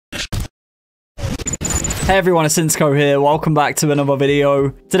Hey everyone, it's Insko here. Welcome back to another video.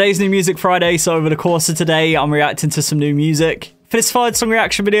 Today's New Music Friday, so over the course of today, I'm reacting to some new music. For this third song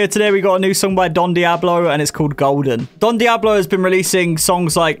reaction video today, we got a new song by Diablo, and it's called Golden. Diablo has been releasing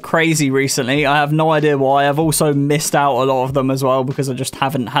songs like crazy recently. I have no idea why. I've also missed out a lot of them as well because I just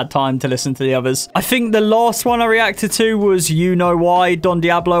haven't had time to listen to the others. I think the last one I reacted to was You Know Why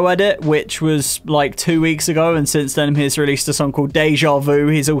Diablo edit, which was like 2 weeks ago, and since then he's released a song called Deja Vu.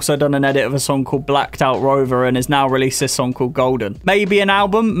 He's also done an edit of a song called Blacked Out Rover and has now released this song called Golden. Maybe an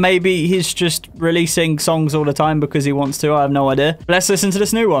album, maybe he's just releasing songs all the time because he wants to. I have no idea. Let's listen to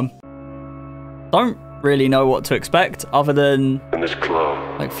this new one. Don't really know what to expect other than in this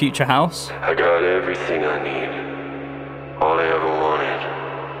club, like future house. I got everything I need, all I ever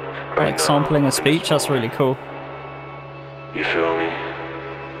wanted. Like sampling a speech, that's really cool. You feel me?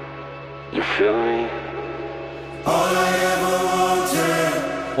 You feel me? All I ever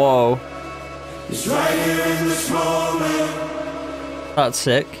wanted. Whoa. Is right here in this moment. That's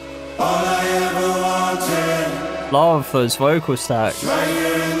sick. All I ever wanted. Love those vocal stacks.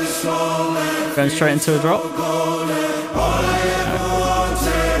 Going straight into a drop.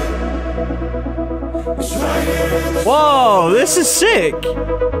 Whoa, this is sick.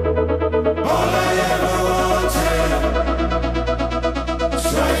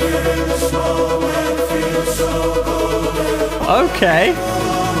 Okay.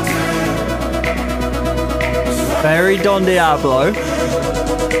 Very Diablo.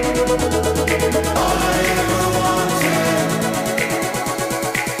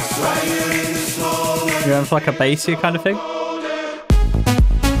 You're going for like a bassy kind of thing.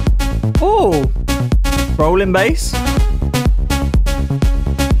 Oh, rolling bass.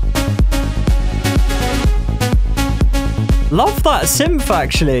 Love that synth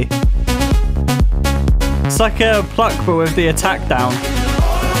actually. It's like a pluck but with the attack down.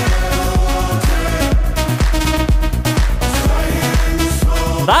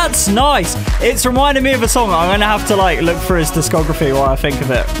 That's nice. It's reminding me of a song. I'm gonna have to like look through his discography while I think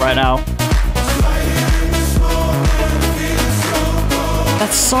of it right now.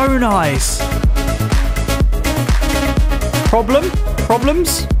 That's so nice.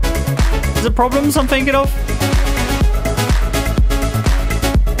 Problems? Is it Problems I'm thinking of?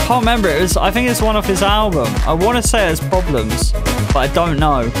 Can't remember. I think it's one of his album. I want to say it's Problems, but I don't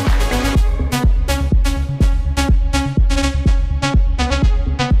know.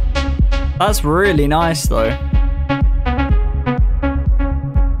 That's really nice though.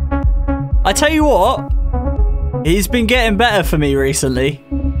 I tell you what, he's been getting better for me recently.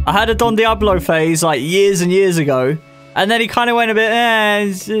 I had a Diablo phase like years and years ago, and then he kind of went a bit,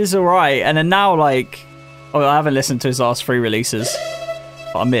 it's alright. And then now, like, oh, I haven't listened to his last 3 releases.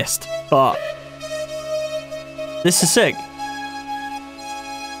 I missed, but this is sick.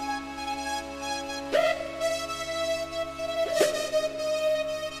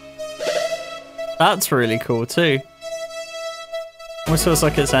 That's really cool too. Almost feels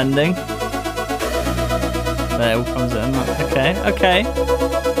like it's ending. There it all comes in. Okay.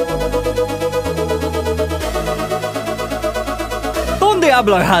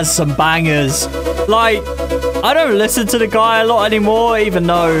 Diablo has some bangers. Like, I don't listen to the guy a lot anymore, even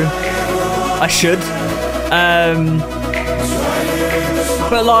though I should.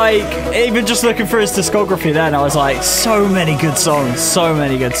 But like, even just looking through his discography then, I was like, so many good songs. So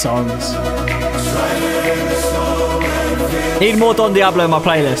many good songs. Need more Diablo in my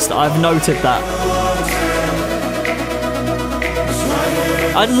playlist. I've noted that.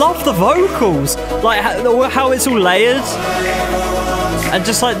 I love the vocals, like how it's all layered, and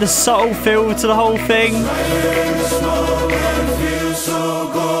just like the subtle feel to the whole thing.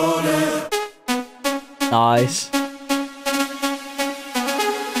 Nice.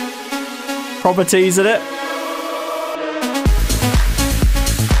 Proper teasing it.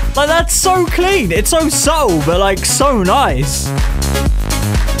 Like, that's so clean. It's so subtle, but like so nice.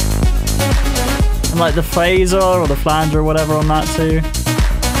 And like the phaser or the flanger or whatever on that too.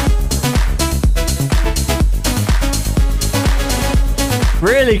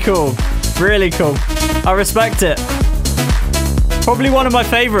 Really cool. Really cool. I respect it. Probably one of my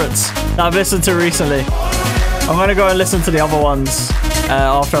favorites that I've listened to recently. I'm going to go and listen to the other ones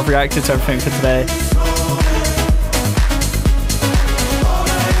after I've reacted to everything for today.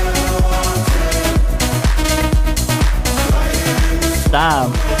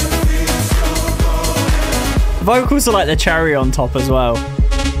 Damn. The vocals are like the cherry on top as well.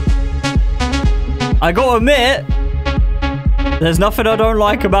 I gotta admit, there's nothing I don't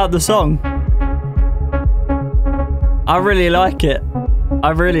like about the song. I really like it.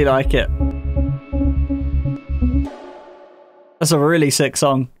 I really like it. That's a really sick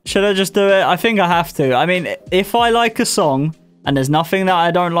song. Should I just do it? I think I have to. I mean, if I like a song and there's nothing that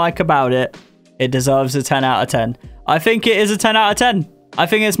I don't like about it, it deserves a 10 out of 10. I think it is a 10 out of 10. I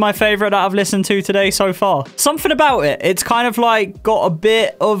think it's my favorite that I've listened to today so far. Something about it. It's kind of like got a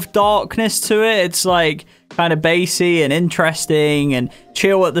bit of darkness to it. It's like kind of bassy and interesting and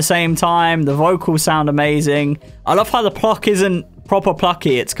chill at the same time. The vocals sound amazing. I love how the pluck isn't proper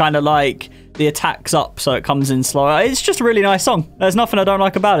plucky. It's kind of like the attack's up, so it comes in slower. It's just a really nice song. There's nothing I don't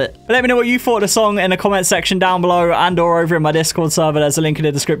like about it. But let me know what you thought of the song in the comment section down below and or over in my Discord server. There's a link in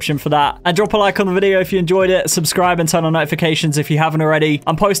the description for that. And drop a like on the video if you enjoyed it. Subscribe and turn on notifications if you haven't already.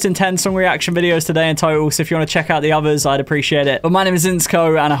 I'm posting 10 song reaction videos today in total, so if you want to check out the others, I'd appreciate it. But my name is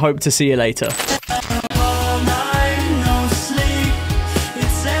Insko, and I hope to see you later.